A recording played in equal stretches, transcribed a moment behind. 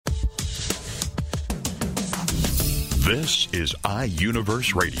This is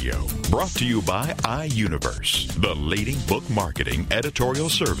iUniverse Radio, brought to you by iUniverse, the leading book marketing, editorial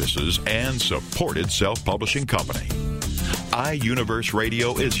services, and supported self-publishing company. iUniverse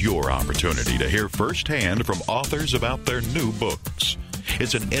Radio is your opportunity to hear firsthand from authors about their new books.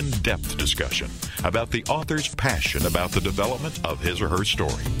 It's an in-depth discussion about the author's passion about the development of his or her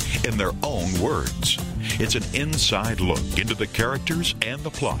story in their own words. It's an inside look into the characters and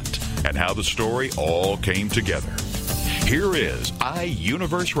the plot and how the story all came together. Here is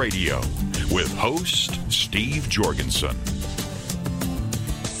iUniverse Radio with host Steve Jorgensen.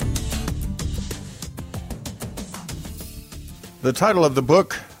 The title of the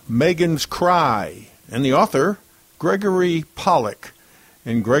book, Megan's Cry, and the author, Gregory Pollock.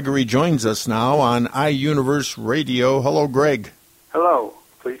 And Gregory joins us now on iUniverse Radio. Hello, Greg. Hello.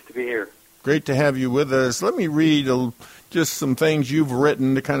 Pleased to be here. Great to have you with us. Let me read just some things you've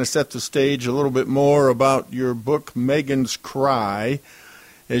written to kind of set the stage a little bit more about your book, Megan's Cry.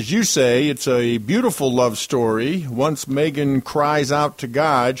 As you say, it's a beautiful love story. Once Megan cries out to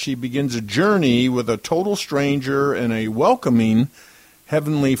God, she begins a journey with a total stranger and a welcoming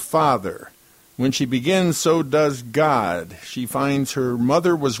Heavenly Father. When she begins, so does God. She finds her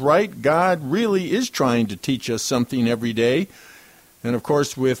mother was right. God really is trying to teach us something every day. And, of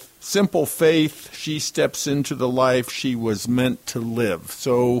course, with simple faith, she steps into the life she was meant to live.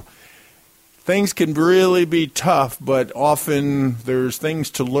 So things can really be tough, but often there's things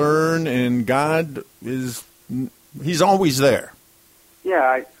to learn, and God He's always there.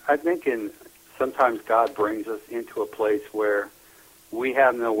 Yeah, I think sometimes God brings us into a place where we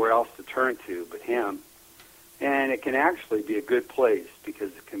have nowhere else to turn to but Him. And it can actually be a good place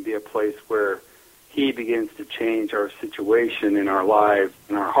because it can be a place where He begins to change our situation in our lives,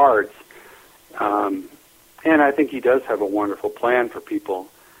 in our hearts. And I think He does have a wonderful plan for people,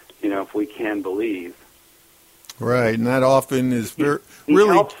 if we can believe. Right, and that often is He really...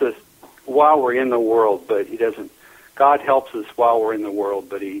 helps us while we're in the world, but He doesn't... God helps us while we're in the world,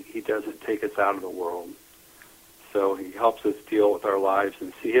 but He doesn't take us out of the world. So He helps us deal with our lives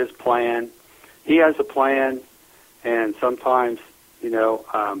and see His plan. He has a plan, and sometimes,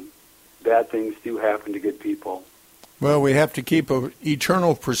 bad things do happen to good people. Well, we have to keep an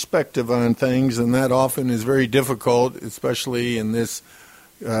eternal perspective on things, and that often is very difficult, especially in this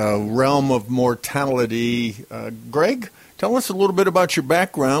realm of mortality. Greg, tell us a little bit about your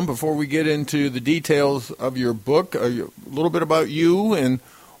background before we get into the details of your book. A little bit about you and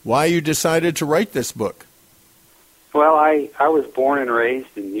why you decided to write this book. Well, I was born and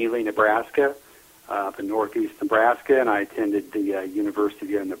raised in Neely, Nebraska, up in northeast Nebraska, and I attended the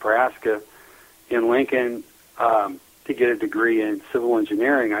University of Nebraska in Lincoln to get a degree in civil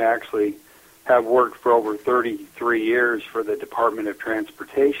engineering. I actually have worked for over 33 years for the Department of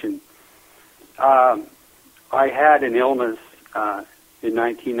Transportation. I had an illness in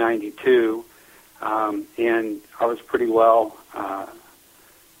 1992, and I was pretty well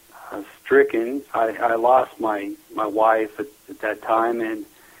stricken. I lost my wife at that time, and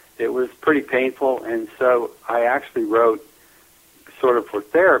it was pretty painful, and so I actually wrote sort of for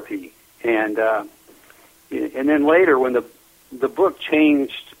therapy. And then later, when the book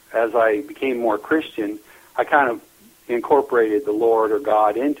changed as I became more Christian, I kind of incorporated the Lord or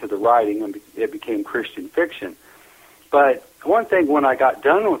God into the writing, and it became Christian fiction. But one thing, when I got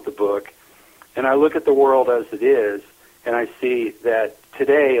done with the book, and I look at the world as it is, and I see that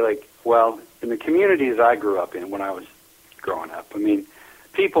today, in the communities I grew up in when I was growing up,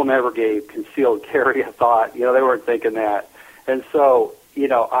 people never gave concealed carry a thought. They weren't thinking that. And so,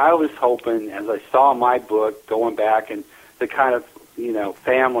 I was hoping, as I saw my book going back and the kind of,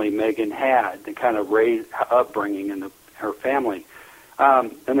 family Megan had, the kind of upbringing in her family,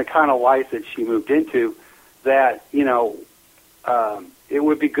 and the kind of life that she moved into, that, it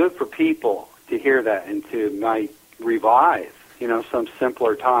would be good for people to hear that and to might revive, some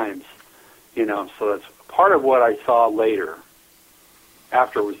simpler times, so that's part of what I saw later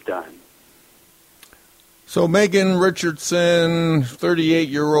after it was done. So Megan Richardson,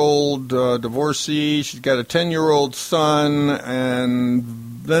 38-year-old divorcee, she's got a 10-year-old son, and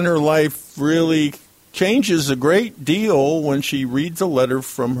then her life really changes a great deal when she reads a letter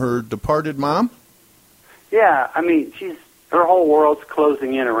from her departed mom. Yeah, her whole world's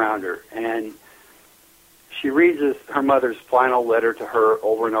closing in around her, and she reads her mother's final letter to her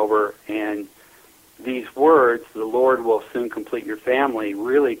over and over, and these words, "The Lord will soon complete your family,"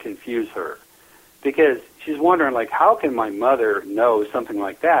 really confuse her, because she's wondering, how can my mother know something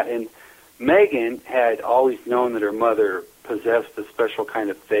like that? And Megan had always known that her mother possessed a special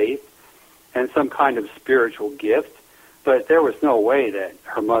kind of faith and some kind of spiritual gift, but there was no way that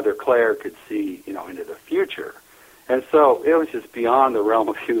her mother, Claire, could see, into the future. And so it was just beyond the realm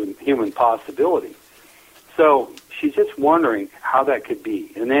of human possibility. So she's just wondering how that could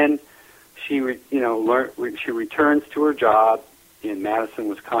be. And then she returns to her job in Madison,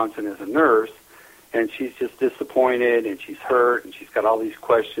 Wisconsin as a nurse, and she's just disappointed, and she's hurt, and she's got all these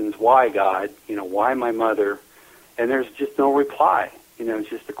questions. Why, God? Why my mother? And there's just no reply. It's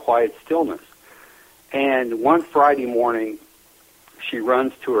just a quiet stillness. And one Friday morning, she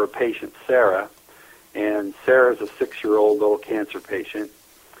runs to her patient, Sarah, and Sarah's a 6-year-old little cancer patient.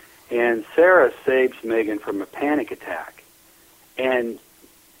 And Sarah saves Megan from a panic attack. And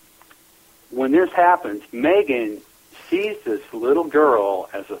when this happens, Megan sees this little girl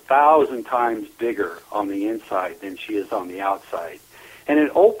as 1,000 times bigger on the inside than she is on the outside. And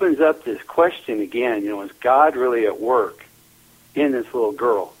it opens up this question again, is God really at work in this little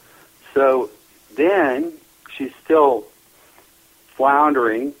girl? So then she's still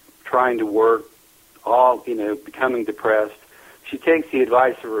floundering, trying to work, becoming depressed. She takes the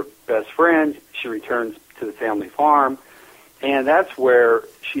advice of her best friend. She returns to the family farm. And that's where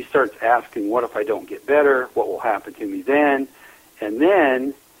she starts asking, what if I don't get better? What will happen to me then? And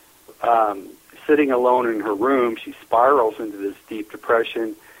then, sitting alone in her room, she spirals into this deep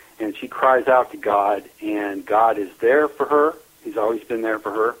depression, and she cries out to God, and God is there for her. He's always been there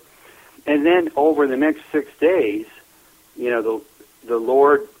for her. And then over the next 6 days, the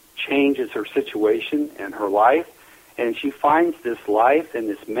Lord changes her situation and her life, and she finds this life and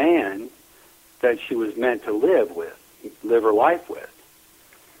this man that she was meant to live her life with.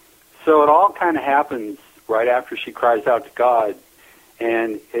 So it all kind of happens right after she cries out to God,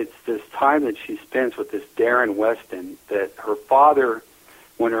 and it's this time that she spends with this Darren Weston that her father,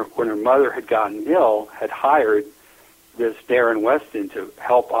 when her mother had gotten ill, had hired this Darren Weston to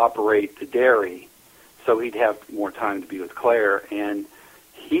help operate the dairy so he'd have more time to be with Claire, and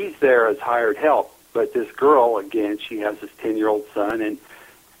he's there as hired help. But this girl, again, she has this 10-year-old son, and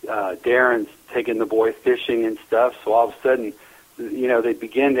Darren's taking the boy fishing and stuff, so all of a sudden, they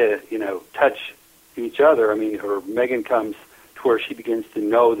begin to, touch each other. Or Megan comes to where she begins to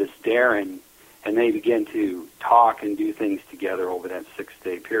know this Darren, and they begin to talk and do things together over that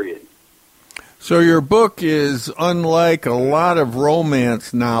 6-day period. So your book is unlike a lot of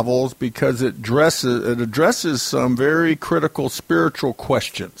romance novels because it addresses some very critical spiritual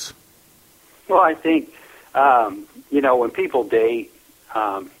questions. Well, I think, when people date,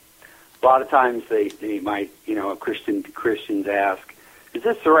 a lot of times they might, Christians ask, is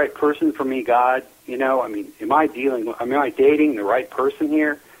this the right person for me, God? Am I dating the right person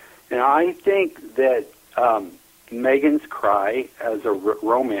here? And I think that Megan's Cry, as a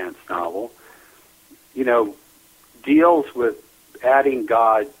romance novel, deals with adding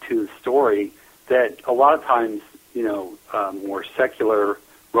God to the story that a lot of times, more secular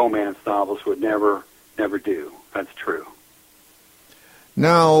romance novels would never do. That's true.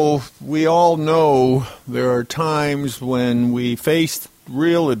 Now, we all know there are times when we face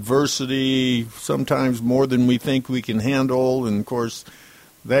real adversity, sometimes more than we think we can handle, and of course,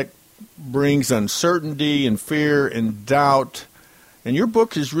 that brings uncertainty and fear and doubt. And your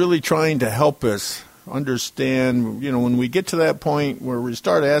book is really trying to help us understand, when we get to that point where we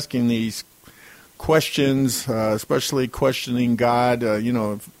start asking these questions, especially questioning God,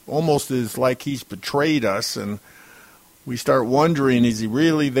 almost is like he's betrayed us, and we start wondering, is he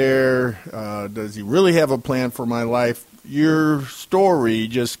really there? Does he really have a plan for my life? Your story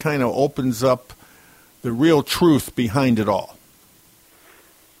just kind of opens up the real truth behind it all.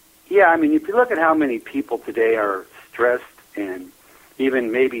 Yeah, if you look at how many people today are stressed and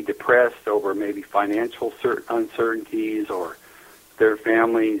even maybe depressed over maybe financial uncertainties or their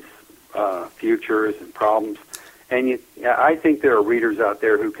families' futures and problems, and I think there are readers out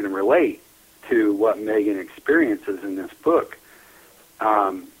there who can relate to what Megan experiences in this book.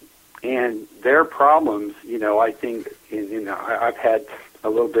 And their problems, I think, I've had a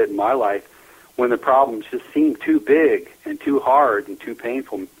little bit in my life when the problems just seem too big and too hard and too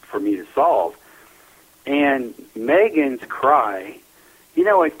painful for me to solve. And Megan's Cry,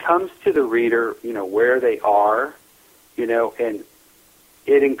 it comes to the reader, where they are, and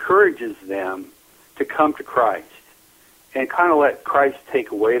it encourages them to come to Christ and kind of let Christ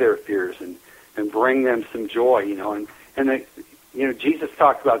take away their fears and bring them some joy, and Jesus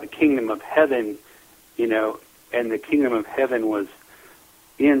talked about the kingdom of heaven, and the kingdom of heaven was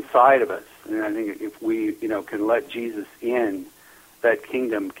inside of us. And I think if we, can let Jesus in, that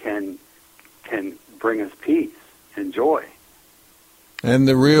kingdom can bring us peace and joy. And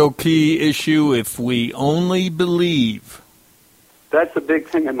the real key issue, if we only believe. That's a big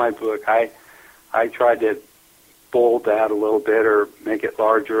thing in my book. I tried to bold that a little bit or make it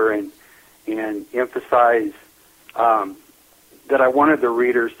larger and emphasize that I wanted the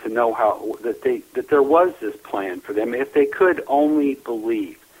readers to know that there was this plan for them if they could only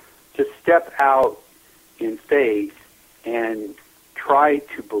believe. Just step out in faith and try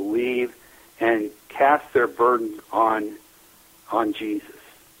to believe and cast their burden on Jesus.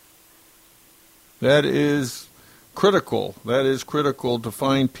 That is critical. That is critical to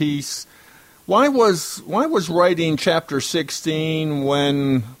find peace. Why was writing chapter 16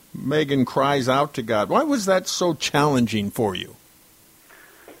 when Megan cries out to God? Why was that so challenging for you?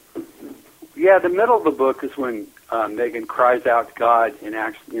 Yeah, the middle of the book is when Megan cries out to God and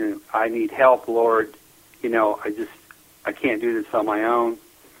actually, I need help, Lord. I can't do this on my own.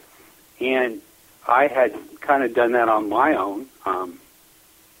 And I had kind of done that on my own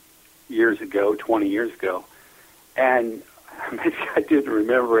years ago, 20 years ago. And maybe I didn't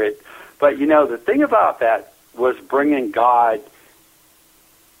remember it. But, the thing about that was bringing God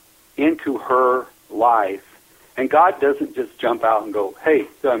into her life. And God doesn't just jump out and go, hey,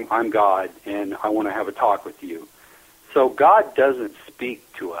 I'm God, and I want to have a talk with you. So God doesn't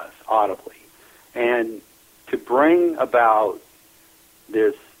speak to us audibly. And to bring about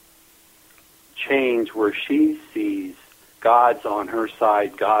this change where she sees God's on her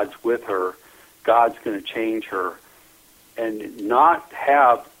side, God's with her, God's going to change her, and not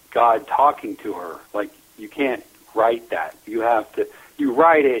have God talking to her. Like, you can't write that. You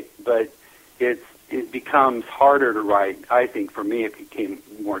write it, but it becomes harder to write. I think for me it became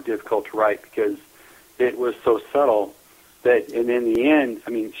more difficult to write because it was so subtle that, and in the end,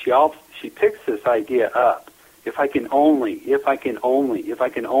 she picks this idea up. If I can only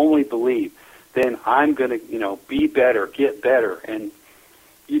believe, then I'm going to, be better, get better. And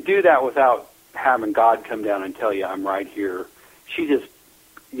you do that without having God come down and tell you, I'm right here. She just,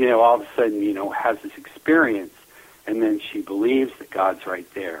 all of a sudden, has this experience, and then she believes that God's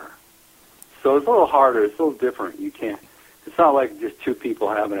right there. So it's a little harder. It's a little different. It's not like just two people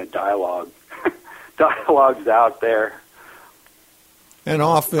having a dialogue. Dialogue's out there. And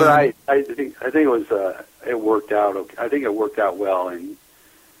often, but I think it was it worked out. Okay. I think it worked out well, and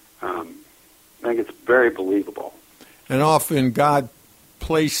I think it's very believable. And often, God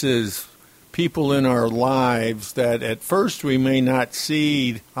places people in our lives that at first we may not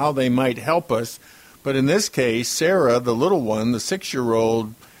see how they might help us, but in this case, Sarah, the little one, the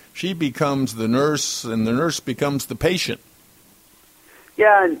 6-year-old, she becomes the nurse, and the nurse becomes the patient.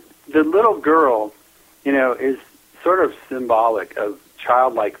 Yeah, and the little girl, is sort of symbolic of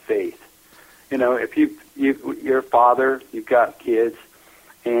childlike faith. If you're a father, you've got kids,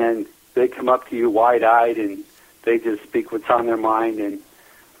 and they come up to you wide-eyed, and they just speak what's on their mind. And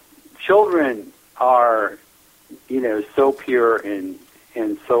children are, so pure and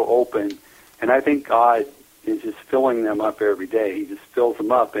so open. And I think God is just filling them up every day. He just fills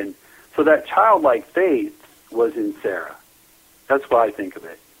them up. And so that childlike faith was in Sarah. That's what I think of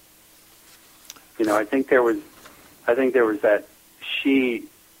it. I think there was that she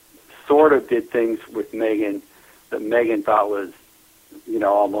sort of did things with Megan that Megan thought was,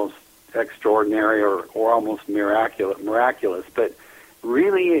 almost extraordinary or almost miraculous. But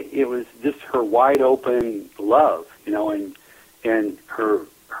really, it was just her wide open love, and her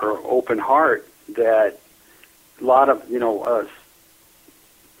open heart that a lot of, us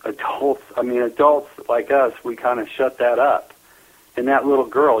adults like us, we kind of shut that up. And that little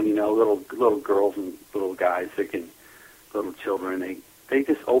girl, little girls and little guys, little children, they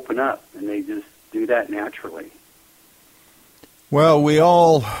just open up, and they just do that naturally. Well, we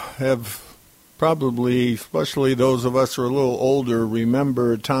all have probably, especially those of us who are a little older,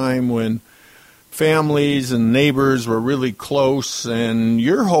 remember a time when families and neighbors were really close, and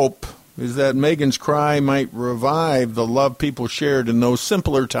your hope is that Megan's Cry might revive the love people shared in those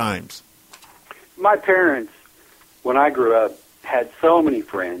simpler times. My parents, when I grew up, had so many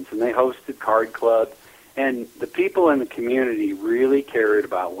friends, and they hosted card clubs, and the people in the community really cared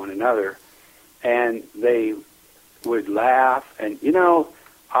about one another, and they would laugh. And,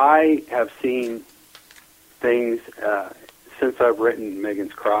 I have seen things since I've written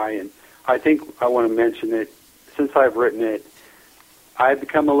Megan's Cry, and I think I want to mention that since I've written it, I've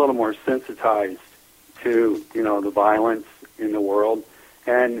become a little more sensitized to, the violence in the world,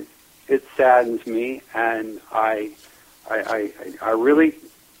 and it saddens me, and I really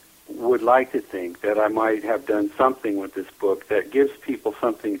would like to think that I might have done something with this book that gives people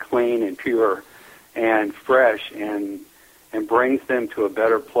something clean and pure and fresh and brings them to a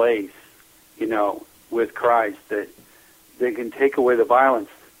better place, with Christ, that they can take away the violence.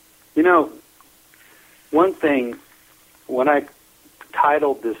 One thing, when I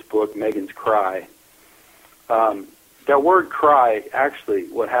titled this book Megan's Cry, that word cry, actually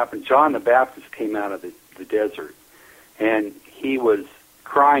what happened, John the Baptist came out of the desert, and he was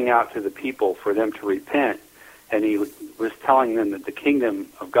crying out to the people for them to repent, and he was telling them that the kingdom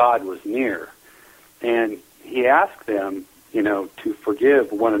of God was near. And he asked them, to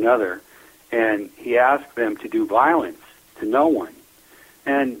forgive one another, and he asked them to do violence to no one.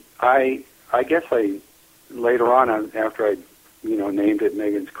 And I guess later on, after I, named it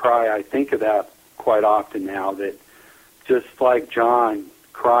Megan's Cry, I think of that quite often now, that just like John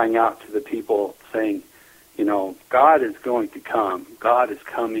crying out to the people saying, God is going to come, God is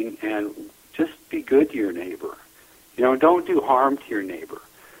coming, and just be good to your neighbor. Don't do harm to your neighbor.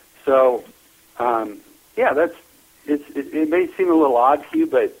 So, it may seem a little odd to you,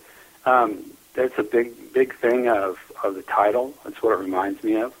 but that's a big thing of the title. That's what it reminds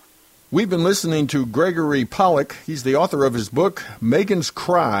me of. We've been listening to Gregory Pollock. He's the author of his book, Megan's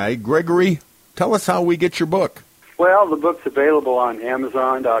Cry. Gregory, tell us how we get your book. Well, the book's available on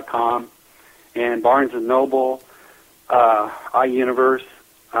Amazon.com and Barnes & Noble, iUniverse.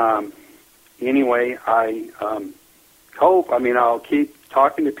 Anyway, I hope, I'll keep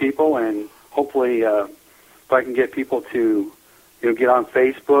talking to people, and hopefully if I can get people to get on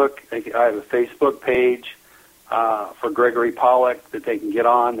Facebook. I have a Facebook page for Gregory Pollock that they can get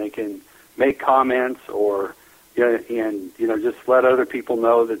on. They can make comments or just let other people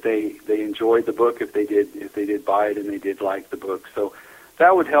know that they enjoyed the book if they did buy it and they did like the book. So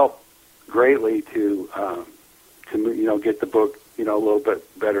that would help greatly to get the book a little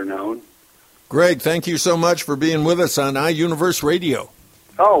bit better known. Greg, thank you so much for being with us on iUniverse Radio.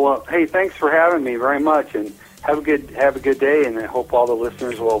 Oh, well, hey, thanks for having me very much, and have a good day, and I hope all the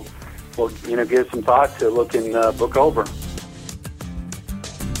listeners will give some thought to looking the book over.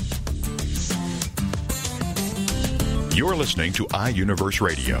 You're listening to iUniverse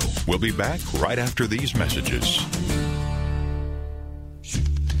Radio. We'll be back right after these messages.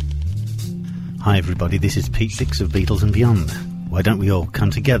 Hi everybody, this is Pete Dix of Beatles and Beyond. Why don't we all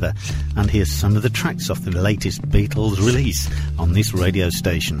come together and hear some of the tracks off the latest Beatles release on this radio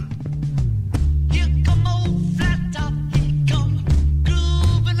station.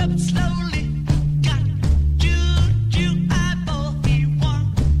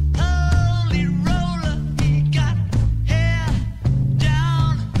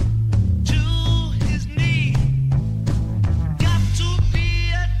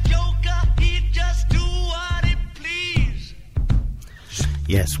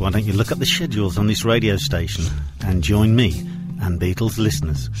 Yes, why don't you look up the schedules on this radio station and join me and Beatles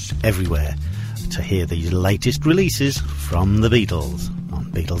listeners everywhere to hear the latest releases from the Beatles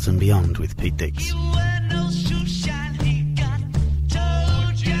on Beatles and Beyond with Pete Dix.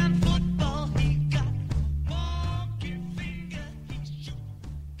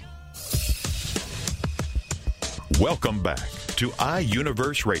 Welcome back to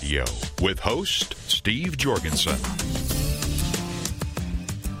iUniverse Radio with host Steve Jorgensen.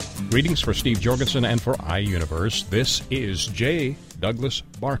 Greetings for Steve Jorgensen and for iUniverse. This is J. Douglas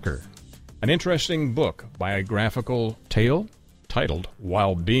Barker. An interesting book, biographical tale, titled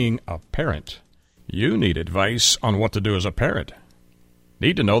While Being a Parent. You need advice on what to do as a parent.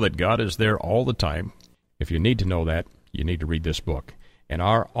 Need to know that God is there all the time. If you need to know that, you need to read this book. And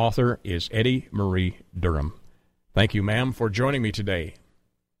our author is Eddie Marie Durham. Thank you, ma'am, for joining me today.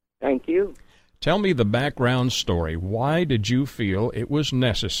 Thank you. Tell me the background story. Why did you feel it was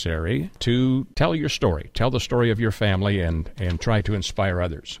necessary to tell your story, tell the story of your family, and try to inspire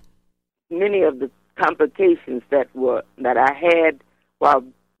others? Many of the complications that I had while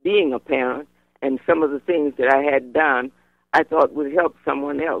being a parent, and some of the things that I had done, I thought would help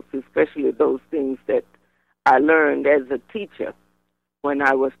someone else, especially those things that I learned as a teacher when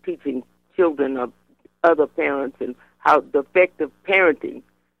I was teaching children of other parents and how the effect of parenting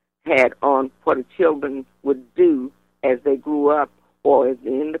had on what the children would do as they grew up or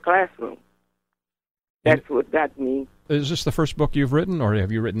in the classroom. That's what got me. Is this the first book you've written, or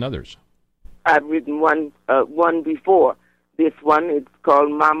have you written others? I've written one before. This one, it's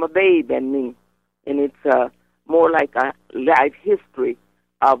called Mama, Babe, and Me, and it's more like a life history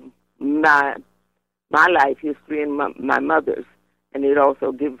of my life history and my mother's, and it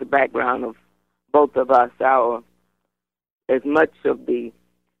also gives the background of both of us, as much of the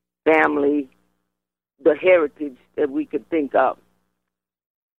family, the heritage that we could think of.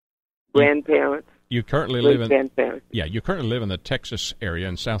 Grandparents. You currently live in the Texas area,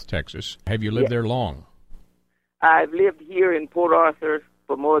 in South Texas. Have you lived there long? I've lived here in Port Arthur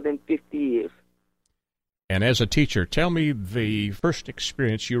for more than 50 years. And as a teacher, tell me the first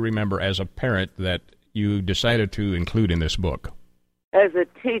experience you remember as a parent that you decided to include in this book. As a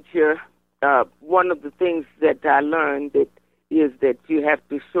teacher, one of the things that I learned is that you have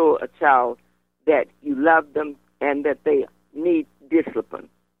to show a child that you love them and that they need discipline.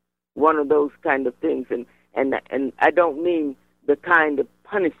 One of those kind of things, and I don't mean the kind of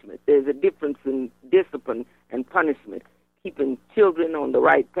punishment. There's a difference in discipline and punishment. Keeping children on the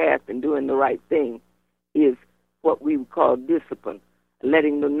right path and doing the right thing is what we would call discipline,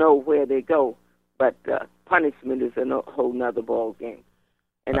 letting them know where they go. But punishment is a whole nother ball game.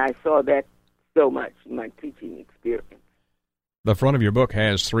 And I saw that so much in my teaching experience. The front of your book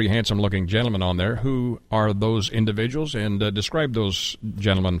has 3 handsome-looking gentlemen on there. Who are those individuals? And describe those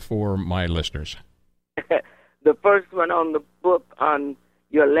gentlemen for my listeners. The first one on the book on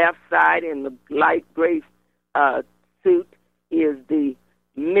your left side in the light gray suit is the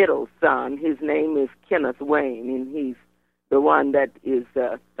middle son. His name is Kenneth Wayne, and he's the one that is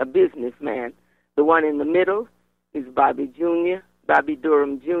a businessman. The one in the middle is Bobby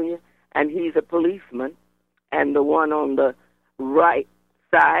Durham Jr., and he's a policeman. And the one on the right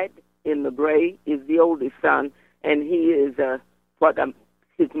side in the gray is the oldest son, and he is what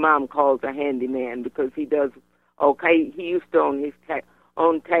his mom calls a handyman, because he does okay. He used to own his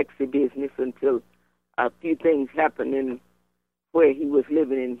own taxi business until a few things happened in where he was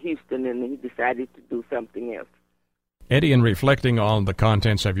living in Houston, and he decided to do something else. Eddie, in reflecting on the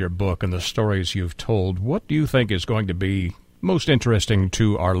contents of your book and the stories you've told, what do you think is going to be most interesting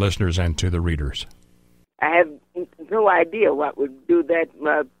to our listeners and to the readers? I have no idea what would do that.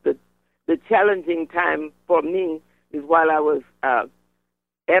 The challenging time for me is while I was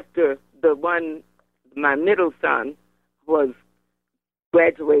after my middle son was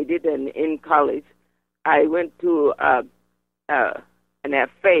graduated and in college. I went to an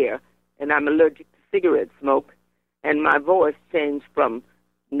affair, and I'm allergic to cigarette smoke, and my voice changed from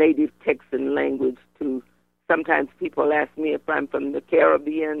native Texan language to sometimes people ask me if I'm from the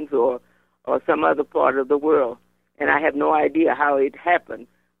Caribbean or some other part of the world, and I have no idea how it happened.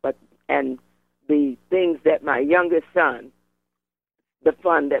 And the things that my youngest son, the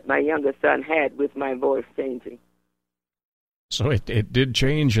fun that my youngest son had with my voice changing. So it did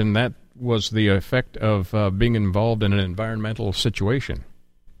change, and that was the effect of being involved in an environmental situation.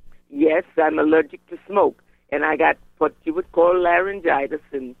 Yes, I'm allergic to smoke, and I got what you would call laryngitis,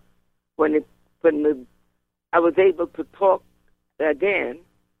 and I was able to talk again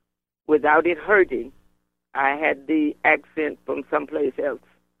without it hurting, I had the accent from someplace else.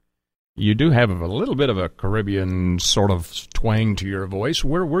 You do have a little bit of a Caribbean sort of twang to your voice.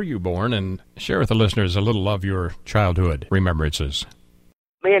 Where were you born? And share with the listeners a little of your childhood remembrances.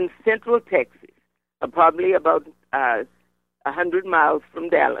 In Central Texas, probably about 100 miles from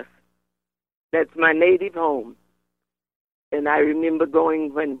Dallas. That's my native home. And I remember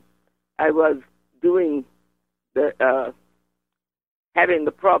going when I was doing having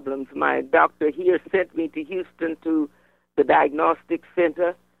the problems. My doctor here sent me to Houston to the diagnostic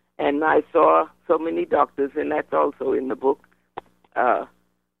center, and I saw so many doctors, and that's also in the book,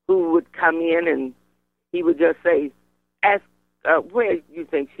 who would come in and he would just say, ask where you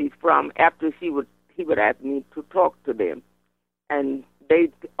think she's from. After he would ask me to talk to them. And they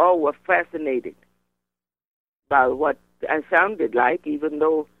all were fascinated by what I sounded like, even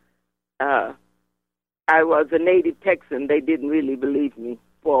though I was a native Texan. They didn't really believe me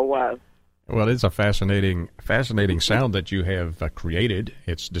for a while. Well, it's a fascinating sound that you have created.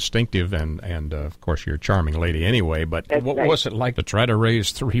 It's distinctive, and of course, you're a charming lady anyway. But that's what nice. was it like to try to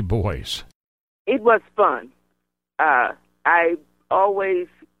raise 3 boys? It was fun. They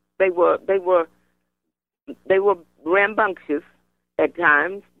were rambunctious at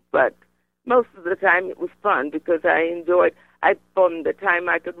times, but most of the time it was fun because from the time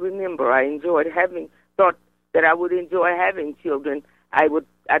I could remember, I thought that I would enjoy having children. I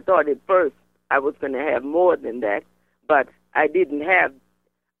thought at first I was going to have more than that, but I didn't have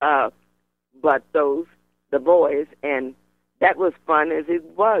but the boys, and that was fun as it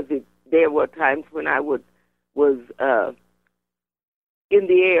was. There were times when I was in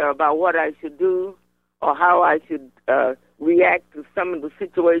the air about what I should do or how I should react to some of the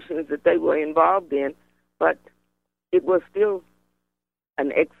situations that they were involved in, but it was still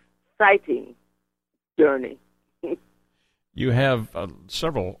an exciting journey. You have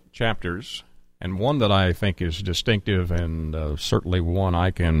several chapters, and one that I think is distinctive and certainly one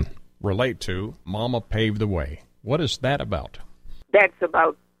I can relate to, Mama Paved the Way. What is that about? That's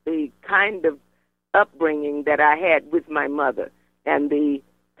about the kind of upbringing that I had with my mother and the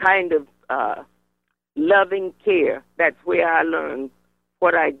kind of loving care. That's where I learned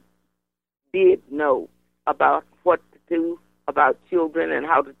what I did know about what to do about children and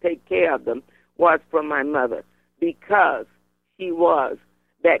how to take care of them was from my mother, because she was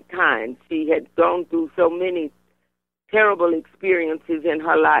that kind. She had gone through so many terrible experiences in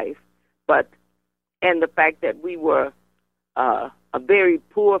her life, but and the fact that we were a very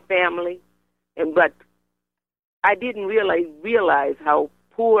poor family, but I didn't realize how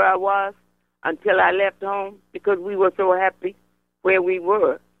poor I was until I left home, because we were so happy where we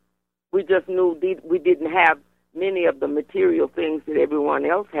were. We just knew we didn't have many of the material things that everyone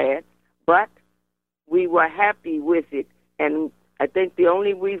else had, but we were happy with it. And I think the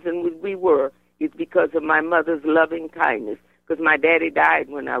only reason we were is because of my mother's loving kindness, because my daddy died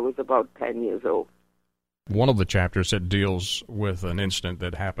when I was about 10 years old. One of the chapters that deals with an incident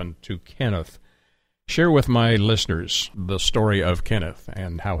that happened to Kenneth. Share with my listeners the story of Kenneth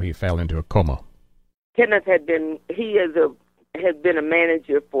and how he fell into a coma. Kenneth has been a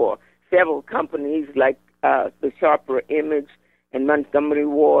manager for several companies like the Sharper Image and Montgomery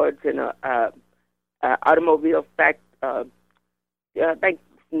Wards and automobile I think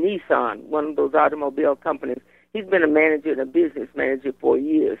Nissan, one of those automobile companies. He's been a manager and a business manager for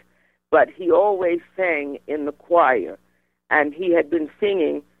years, but he always sang in the choir, and he had been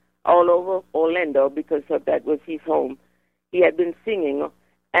singing all over Orlando because that was his home. He had been singing,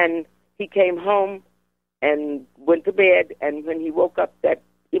 and he came home and went to bed, and when he woke up,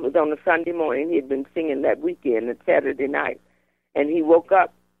 it was on a Sunday morning. He had been singing that weekend, at Saturday night, and he woke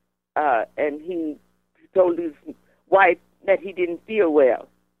up and he told his wife that he didn't feel well,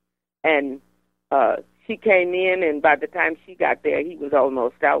 and she came in, and by the time she got there, he was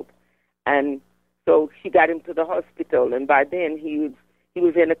almost out, and so she got him to the hospital, and by then he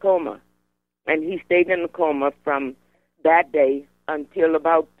was in a coma, and he stayed in a coma from that day until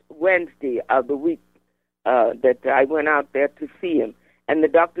about Wednesday of the week that I went out there to see him, and the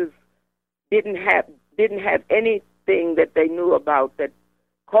doctors didn't have anything that they knew about that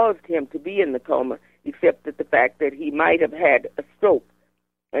caused him to be in the coma, except that the fact that he might have had a stroke,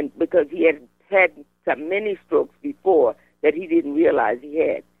 and because he had had so many strokes before that he didn't realize he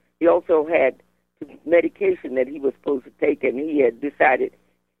had. He also had medication that he was supposed to take, and he had decided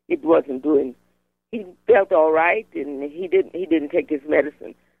it wasn't doing. He felt all right, and he didn't take his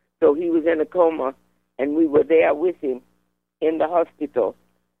medicine, so he was in a coma, and we were there with him in the hospital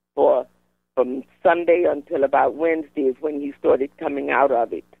from Sunday until about Wednesday is when he started coming out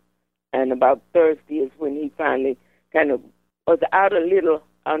of it, and about Thursday is when he finally kind of was out a little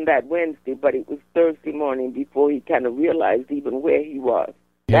on that Wednesday, but it was Thursday morning before he kind of realized even where he was.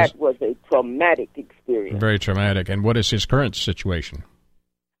 Yes. That was a traumatic experience. Very traumatic. And what is his current situation?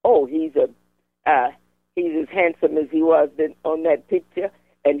 Oh, he's as handsome as he was on that picture,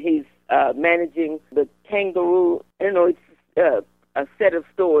 and he's managing the Kangaroo. It's a set of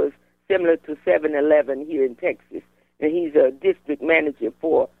stores similar to 7-Eleven here in Texas, and he's a district manager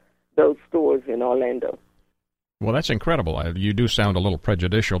for those stores in Orlando. Well, that's incredible. You do sound a little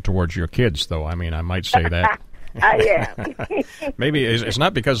prejudicial towards your kids, though. I mean, I might say that. I am. Maybe it's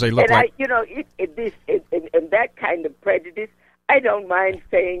not because they look like... And that kind of prejudice, I don't mind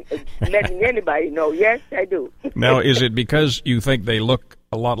letting anybody know. Yes, I do. Now, is it because you think they look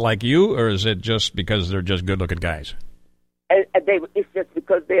a lot like you, or is it just because they're just good-looking guys? It's just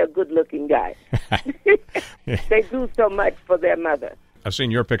because they're good-looking guys. They do so much for their mother. I've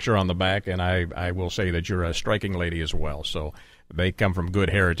seen your picture on the back, and I will say that you're a striking lady as well. So they come from good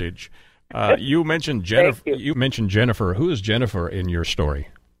heritage. You mentioned Jennifer. You mentioned Jennifer. Who is Jennifer in your story?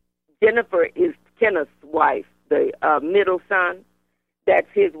 Jennifer is Kenneth's wife, the middle son. That's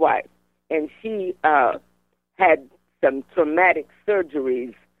his wife, and she had some traumatic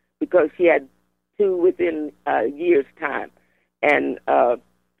surgeries because she had two within a year's time, and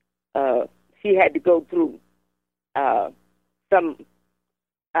she had to go through from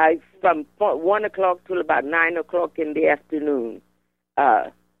 1 o'clock till about 9 o'clock in the afternoon,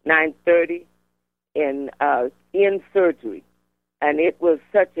 9:30, in surgery. And it was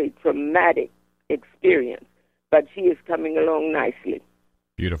such a traumatic experience, but she is coming along nicely.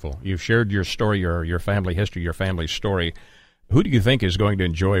 Beautiful. You've shared your story, your family history, your family story. Who do you think is going to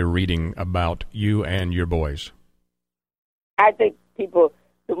enjoy reading about you and your boys? I think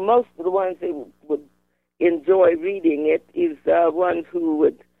most of the ones that would enjoy reading it is ones who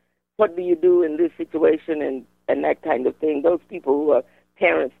would, what do you do in this situation and that kind of thing. Those people who are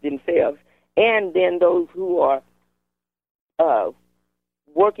parents themselves, and then those who are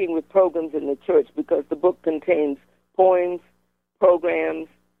working with programs in the church, because the book contains poems, programs,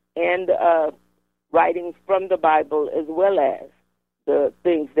 and writings from the Bible, as well as the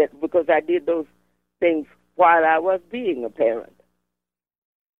things because I did those things while I was being a parent.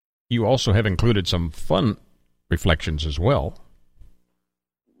 You also have included some fun reflections as Yes.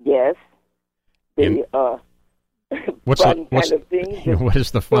 What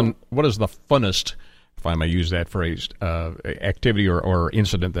is the fun? So, what is the funnest, if I may use that phrase, activity or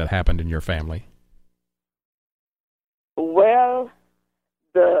incident that happened in your family?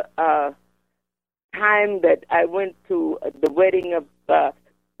 time that I went to the wedding of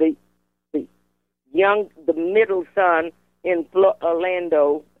the middle son in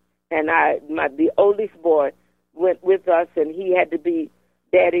Orlando, and the oldest boy went with us, and he had to be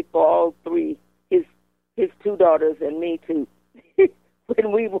daddy for all three, his two daughters and me too.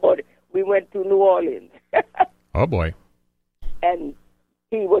 When we went to New Orleans. Oh boy! And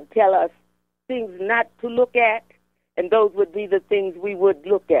he would tell us things not to look at, and those would be the things we would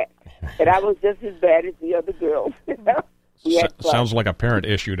look at. And I was just as bad as the other girls. Sounds like a parent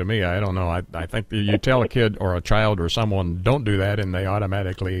issue to me. I don't know. I think you tell a kid or a child or someone, don't do that, and they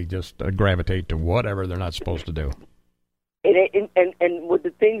automatically just gravitate to whatever they're not supposed to do. And with the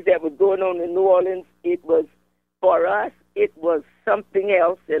things that were going on in New Orleans, it was, for us, it was something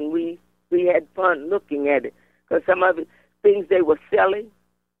else, and we had fun looking at it. Because some of the things they were selling,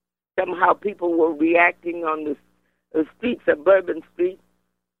 somehow people were reacting on the streets of Bourbon Street,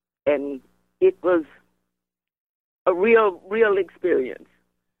 and it was a real experience.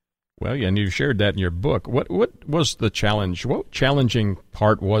 Well, and you shared that in your book. What was the challenge? What challenging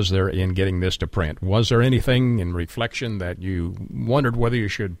part was there in getting this to print? Was there anything in reflection that you wondered whether you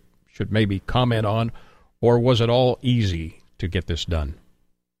should maybe comment on, or was it all easy to get this done?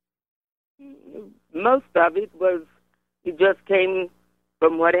 Most of it just came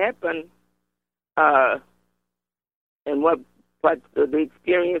from what happened, and what the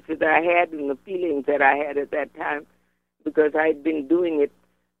experiences that I had and the feelings that I had at that time, because I had been doing it.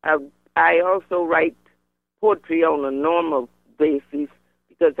 I also write poetry on a normal basis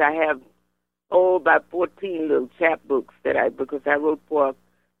because I have about 14 little chapbooks because I wrote for a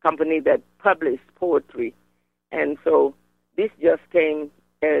company that published poetry, and so this just came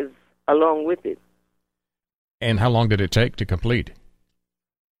along with it. And how long did it take to complete?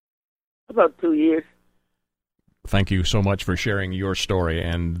 About 2 years. Thank you so much for sharing your story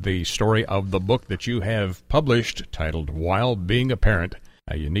and the story of the book that you have published titled While Being a Parent.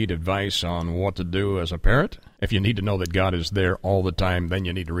 You need advice on what to do as a parent. If you need to know that God is there all the time, then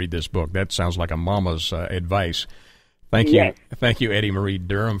you need to read this book. That sounds like a mama's advice. Thank you. Yes. Thank you, Eddie Marie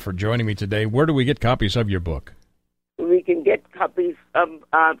Durham, for joining me today. Where do we get copies of your book? We can get copies from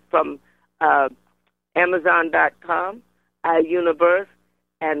Amazon.com, iUniverse,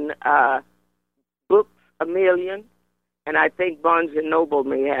 and Books A Million, and I think Barnes & Noble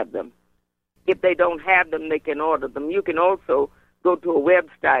may have them. If they don't have them, they can order them. You can also go to a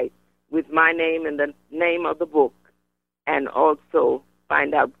website with my name and the name of the book, and also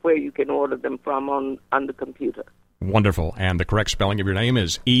find out where you can order them from on the computer. Wonderful. And the correct spelling of your name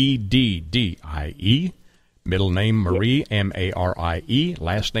is Eddie, middle name Marie, Marie,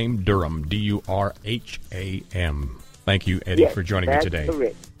 last name Durham, Durham. Thank you, Eddie, for joining me today. That's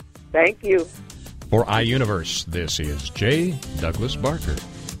correct. Thank you. For iUniverse, this is J. Douglas Barker.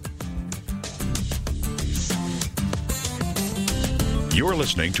 You're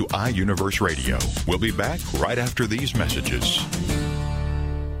listening to iUniverse Radio. We'll be back right after these messages.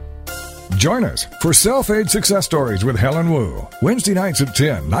 Join us for Self-Aid Success Stories with Helen Wu, Wednesday nights at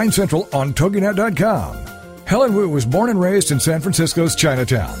 10, 9 Central on TogiNet.com. Helen Wu was born and raised in San Francisco's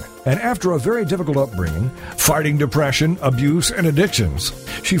Chinatown, and after a very difficult upbringing, fighting depression, abuse, and addictions,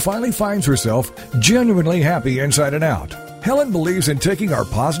 she finally finds herself genuinely happy inside and out. Helen believes in taking our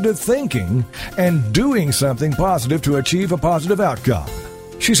positive thinking and doing something positive to achieve a positive outcome.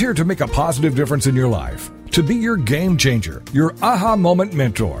 She's here to make a positive difference in your life, to be your game changer, your aha moment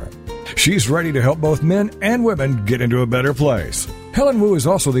mentor. She's ready to help both men and women get into a better place. Helen Wu is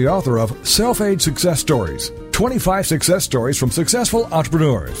also the author of Self-Aid Success Stories, 25 success stories from successful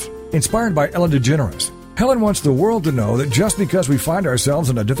entrepreneurs. Inspired by Ellen DeGeneres, Helen wants the world to know that just because we find ourselves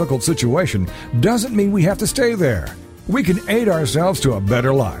in a difficult situation doesn't mean we have to stay there. We can aid ourselves to a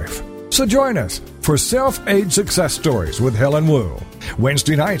better life. So join us for Self-Aid Success Stories with Helen Wu,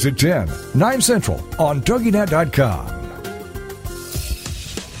 Wednesday nights at 10, 9 Central on TogiNet.com.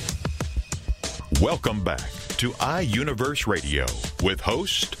 Welcome back to iUniverse Radio with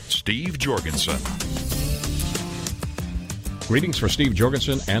host Steve Jorgensen. Greetings for Steve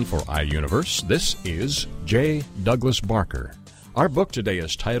Jorgensen and for iUniverse. This is J. Douglas Barker. Our book today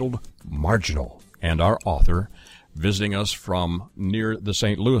is titled Marginal, and our author, visiting us from near the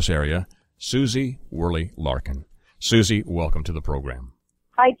St. Louis area, Susie Werle Larkin. Susie, welcome to the program.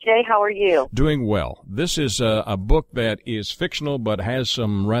 Hi, Jay. How are you? Doing well. This is a book that is fictional but has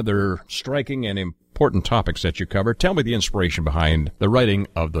some rather striking and important topics that you cover. Tell me the inspiration behind the writing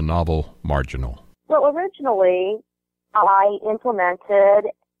of the novel Marginal. Well, originally, I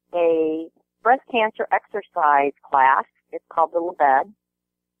implemented a breast cancer exercise class. It's called the LaBed.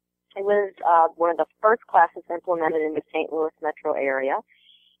 It was one of the first classes implemented in the St. Louis metro area.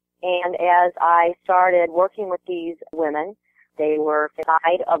 And as I started working with these women, they were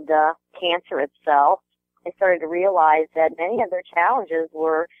side of the cancer itself. I started to realize that many of their challenges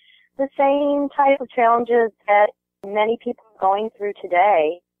were the same type of challenges that many people are going through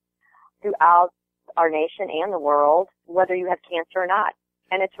today throughout our nation and the world, whether you have cancer or not.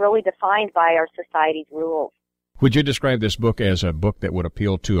 And it's really defined by our society's rules. Would you describe this book as a book that would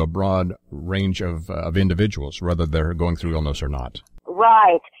appeal to a broad range of individuals, whether they're going through illness or not?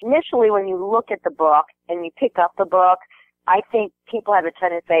 Right. Initially, when you look at the book and you pick up the book, I think people have a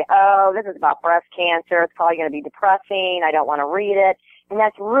tendency to say, oh, this is about breast cancer. It's probably going to be depressing. I don't want to read it. And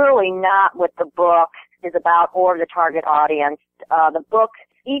that's really not what the book is about or the target audience. The book,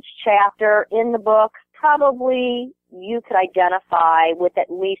 each chapter in the book, probably you could identify with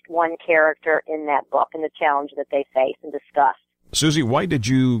at least one character in that book and the challenge that they face and discuss. Susie, why did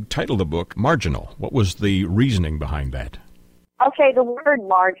you title the book Marginal? What was the reasoning behind that? Okay, the word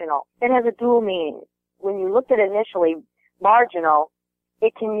marginal, it has a dual meaning. When you looked at it initially, marginal,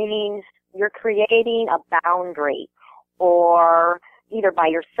 it can mean you're creating a boundary, or either by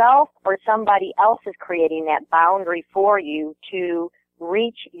yourself or somebody else is creating that boundary for you to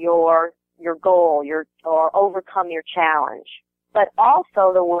reach your goal, or overcome your challenge. But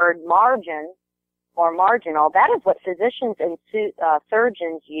also the word margin or marginal, that is what physicians and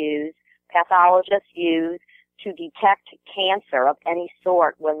surgeons use, pathologists use to detect cancer of any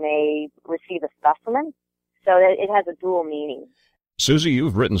sort when they receive a specimen. So that it has a dual meaning. Susie,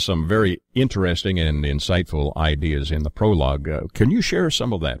 you've written some very interesting and insightful ideas in the prologue. Can you share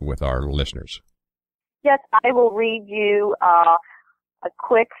some of that with our listeners? Yes, I will read you a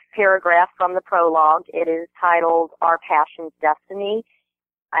quick paragraph from the prologue. It is titled Our Passion's Destiny.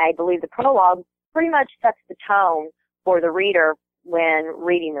 I believe the prologue pretty much sets the tone for the reader when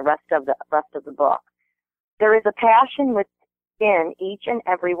reading the rest of the book. There is a passion within each and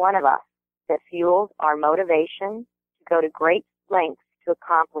every one of us that fuels our motivation to go to great lengths to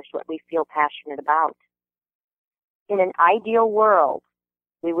accomplish what we feel passionate about. In an ideal world,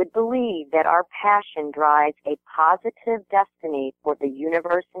 we would believe that our passion drives a positive destiny for the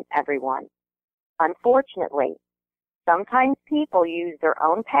universe and everyone. Unfortunately, sometimes people use their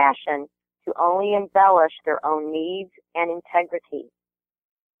own passion to only embellish their own needs and integrity.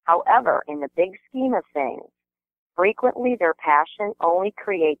 However, in the big scheme of things, frequently their passion only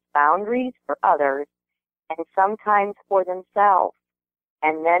creates boundaries for others and sometimes for themselves.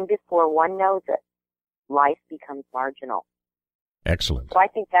 And then before one knows it, life becomes marginal. Excellent. So I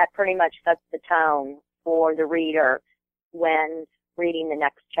think that pretty much sets the tone for the reader when reading the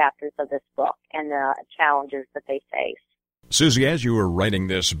next chapters of this book and the challenges that they face. Susie, as you were writing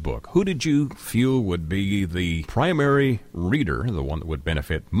this book, who did you feel would be the primary reader, the one that would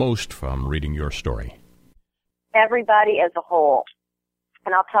benefit most from reading your story? Everybody as a whole.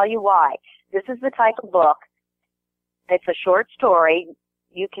 And I'll tell you why. This is the type of book, it's a short story.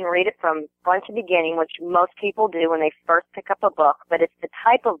 You can read it from front to beginning, which most people do when they first pick up a book, but it's the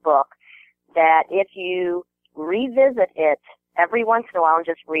type of book that if you revisit it every once in a while and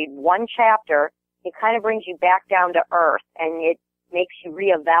just read one chapter, it kind of brings you back down to earth, and it makes you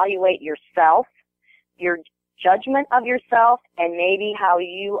reevaluate yourself, your judgment of yourself, and maybe how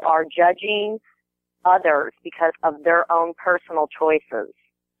you are judging others because of their own personal choices.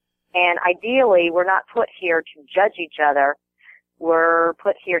 And ideally, we're not put here to judge each other. We're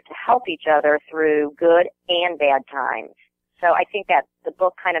put here to help each other through good and bad times. So I think that the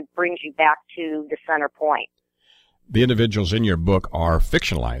book kind of brings you back to the center point. The individuals in your book are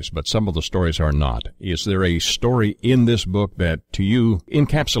fictionalized, but some of the stories are not. Is there a story in this book that, to you,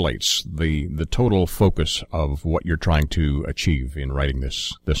 encapsulates the total focus of what you're trying to achieve in writing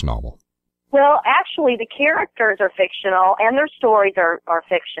this novel? Well, actually, the characters are fictional, and their stories are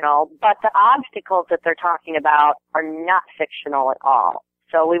fictional, but the obstacles that they're talking about are not fictional at all.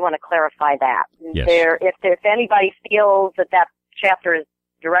 So we want to clarify that. Yes. If anybody feels that chapter is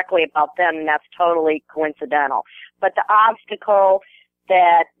directly about them, that's totally coincidental. But the obstacle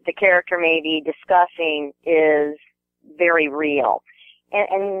that the character may be discussing is very real.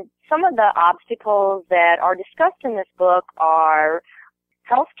 And some of the obstacles that are discussed in this book are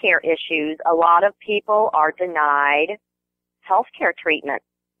healthcare issues. A lot of people are denied healthcare treatment,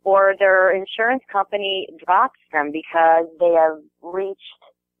 or their insurance company drops them because they have reached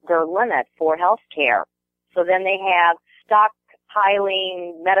their limit for healthcare. So then they have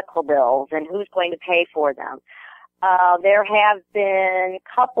stockpiling medical bills, and who's going to pay for them? There have been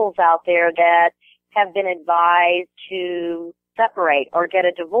couples out there that have been advised to separate or get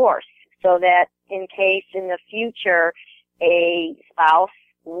a divorce so that in case in the future a spouse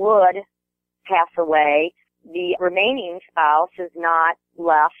would pass away, the remaining spouse is not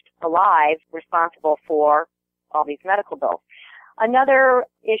left alive responsible for all these medical bills. Another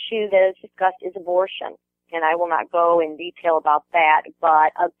issue that is discussed is abortion, and I will not go in detail about that,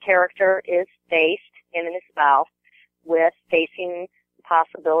 but a character is faced, him and his spouse, with facing the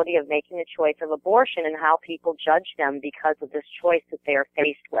possibility of making the choice of abortion and how people judge them because of this choice that they are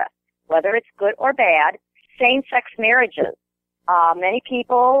faced with, whether it's good or bad. Same-sex marriages. Many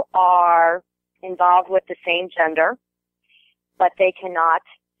people are involved with the same gender, but they cannot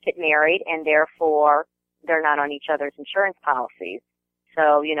get married, and therefore they're not on each other's insurance policies.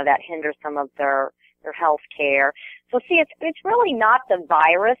 So, that hinders some of their health care. So see, it's really not the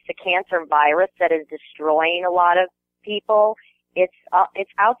virus, the cancer virus, that is destroying a lot of people. It's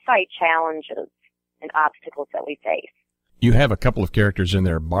outside challenges and obstacles that we face. You have a couple of characters in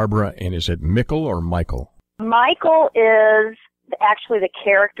there, Barbara, and is it Michael or Michael? Michael is actually the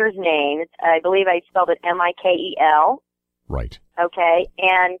character's name. I believe I spelled it Mikel. Right. Okay.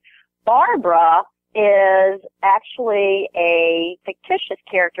 And Barbara is actually a fictitious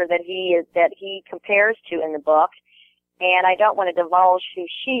character that he compares to in the book. And I don't want to divulge who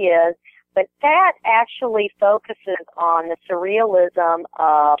she is, but that actually focuses on the surrealism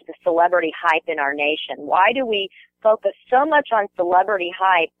of the celebrity hype in our nation. Why do we focus so much on celebrity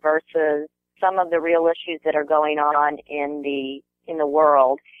hype versus some of the real issues that are going on in the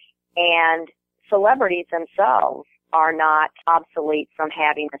world? And celebrities themselves are not obsolete from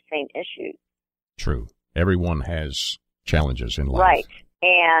having the same issues. True. Everyone has challenges in life. Right.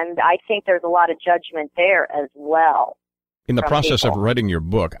 And I think there's a lot of judgment there as well. In the process people. of writing your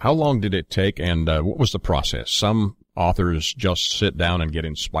book, how long did it take, and what was the process? Some authors just sit down and get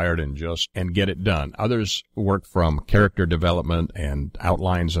inspired and get it done. Others work from character development and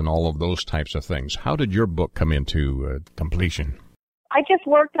outlines and all of those types of things. How did your book come into completion? I just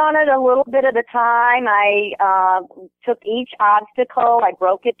worked on it a little bit at a time. I took each obstacle, I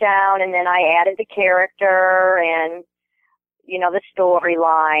broke it down, and then I added the character and, the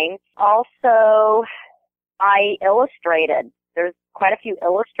storyline. Also, I illustrated. There's quite a few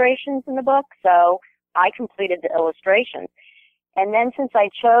illustrations in the book, so I completed the illustrations. And then since I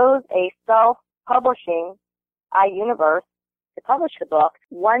chose a self-publishing iUniverse to publish the book,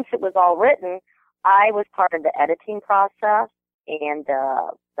 once it was all written, I was part of the editing process and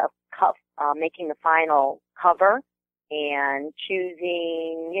making the final cover and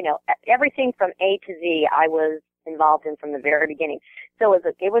choosing, everything from A to Z I was involved in from the very beginning. So it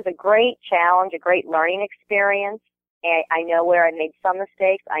was a great challenge, a great learning experience. And I know where I made some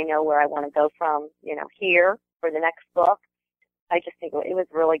mistakes. I know where I want to go from, here for the next book. I just think it was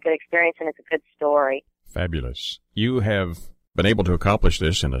a really good experience, and it's a good story. Fabulous. You have been able to accomplish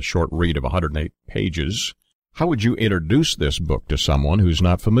this in a short read of 108 pages. How would you introduce this book to someone who's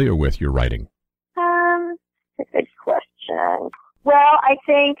not familiar with your writing? That's a good question. Well, I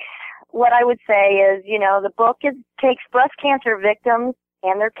think what I would say is, the book takes breast cancer victims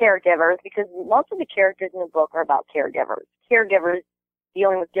and their caregivers, because most of the characters in the book are about caregivers. Caregivers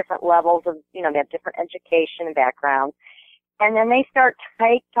dealing with different levels of, they have different education and backgrounds. And then they start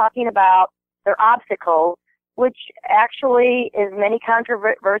talking about their obstacles, which actually is many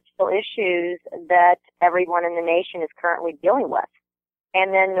controversial issues that everyone in the nation is currently dealing with.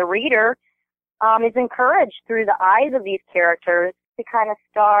 And then the reader is encouraged through the eyes of these characters to kind of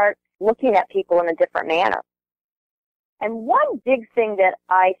start looking at people in a different manner. And one big thing that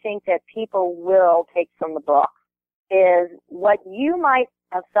I think that people will take from the book is what you might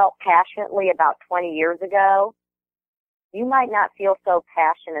have felt passionately about 20 years ago, you might not feel so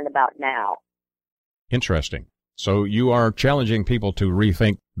passionate about now. Interesting. So you are challenging people to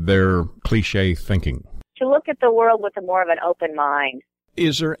rethink their cliche thinking. To look at the world with more of an open mind.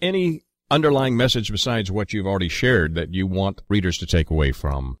 Is there any underlying message besides what you've already shared that you want readers to take away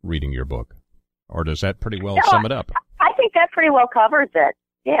from reading your book? Or does that pretty well sum it up? I think that pretty well covers it.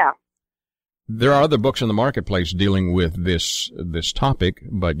 Yeah. There are other books in the marketplace dealing with this topic,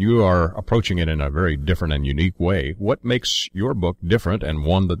 but you are approaching it in a very different and unique way. What makes your book different and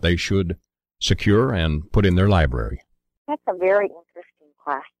one that they should secure and put in their library? That's a very interesting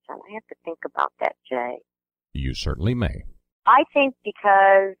question. I have to think about that, Jay. You certainly may. I think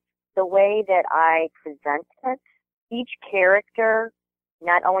because the way that I present it, each character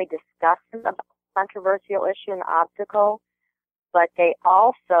not only discusses a controversial issue and obstacle, but they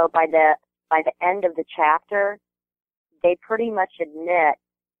also, by the end of the chapter, they pretty much admit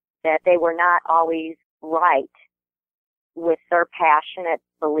that they were not always right with their passionate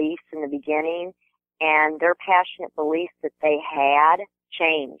beliefs in the beginning, and their passionate beliefs that they had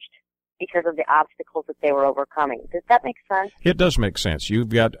changed. because of the obstacles that they were overcoming. Does that make sense? It does make sense. You've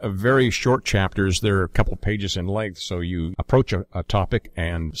got very short chapters. They're a couple pages in length, so you approach a topic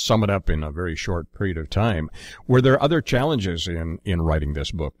and sum it up in a very short period of time. Were there other challenges in writing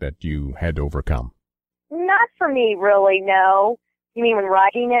this book that you had to overcome? Not for me, really, no. You mean when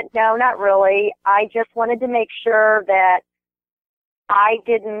writing it? No, not really. I just wanted to make sure that I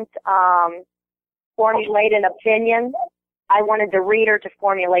didn't formulate an opinion. I wanted the reader to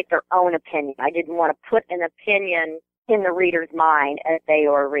formulate their own opinion. I didn't want to put an opinion in the reader's mind as they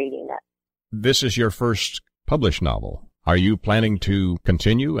were reading it. This is your first published novel. Are you planning to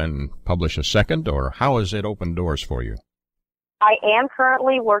continue and publish a second, or how has it opened doors for you? I am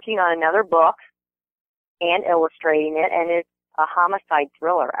currently working on another book and illustrating it, and it's a homicide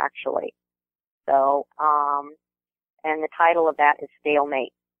thriller, actually. So, and the title of that is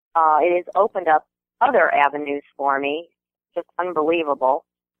Stalemate. It has opened up other avenues for me, just unbelievable.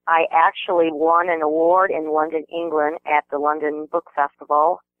 I actually won an award in London, England at the London Book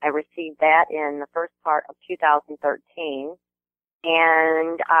Festival. I received that in the first part of 2013.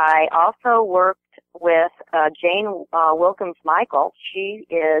 And I also worked with Jane Wilkins-Michael. She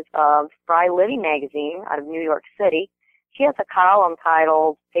is of Spry Living magazine out of New York City. She has a column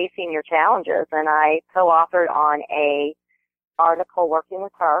titled Facing Your Challenges, and I co-authored on a article working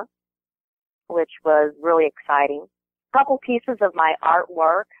with her, which was really exciting. A couple pieces of my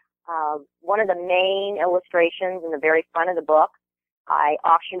artwork. One of the main illustrations in the very front of the book, I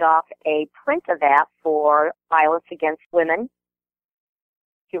auctioned off a print of that for Violence Against Women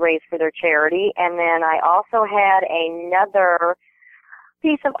to raise for their charity. And then I also had another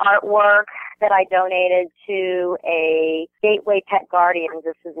piece of artwork that I donated to a Gateway Pet Guardians.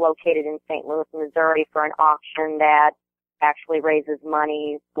 This is located in St. Louis, Missouri, for an auction that actually raises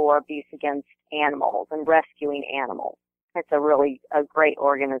money for abuse against animals and rescuing animals. It's a great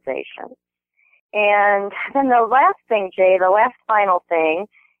organization. And then the last thing, Jay, the last final thing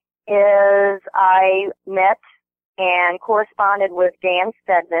is I met and corresponded with Dan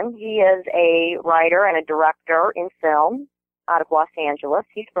Stedman. He is a writer and a director in film out of Los Angeles.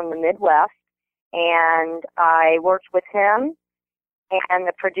 He's from the Midwest. And I worked with him and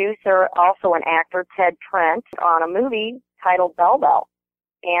the producer, also an actor, Ted Trent, on a movie titled Bell Bell.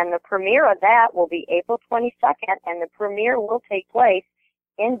 And the premiere of that will be April 22nd, and the premiere will take place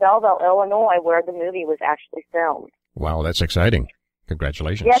in Belleville, Illinois, where the movie was actually filmed. Wow, that's exciting.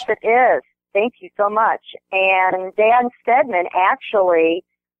 Congratulations. Yes, it is. Thank you so much. And Dan Stedman, actually,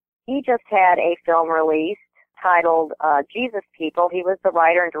 he just had a film released titled Jesus People. He was the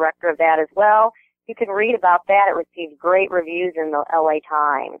writer and director of that as well. You can read about that. It received great reviews in the LA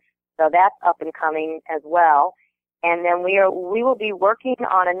Times. So that's up and coming as well. And then we will be working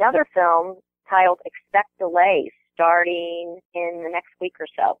on another film titled Expect Delays, starting in the next week or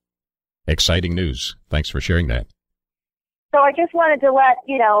so. Exciting news. Thanks for sharing that. So I just wanted to let,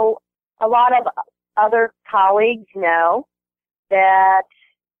 a lot of other colleagues know that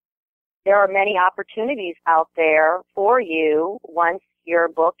there are many opportunities out there for you once your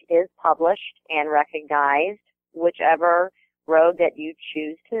book is published and recognized, whichever road that you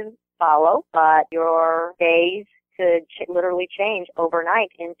choose to follow. But your days could literally change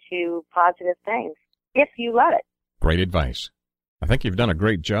overnight into positive things if you let it. Great advice. I think you've done a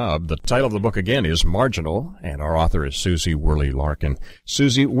great job. The title of the book again is Marginal, and our author is Susie Werle Larkin.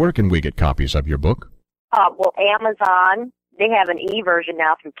 Susie, where can we get copies of your book? Well, Amazon. They have an e-version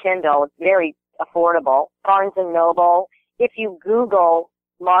now through Kindle. It's very affordable. Barnes & Noble. If you Google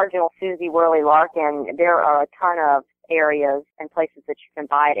Marginal Susie Werle Larkin, there are a ton of areas and places that you can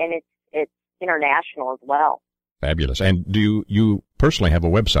buy it, and it's international as well. Fabulous. And do you personally have a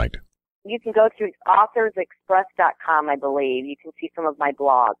website? You can go to authorsexpress.com, I believe. You can see some of my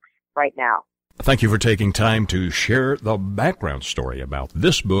blogs right now. Thank you for taking time to share the background story about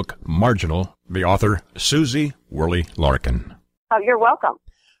this book, Marginal, the author, Susie Werle Larkin. Oh, you're welcome.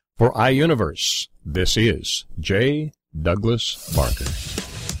 For iUniverse, this is J. Douglas Barker.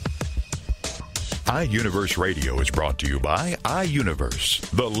 iUniverse Radio is brought to you by iUniverse,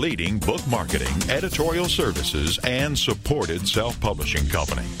 the leading book marketing, editorial services, and supported self-publishing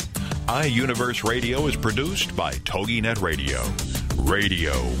company. iUniverse Radio is produced by TogiNet Radio.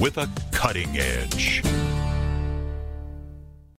 Radio with a cutting edge.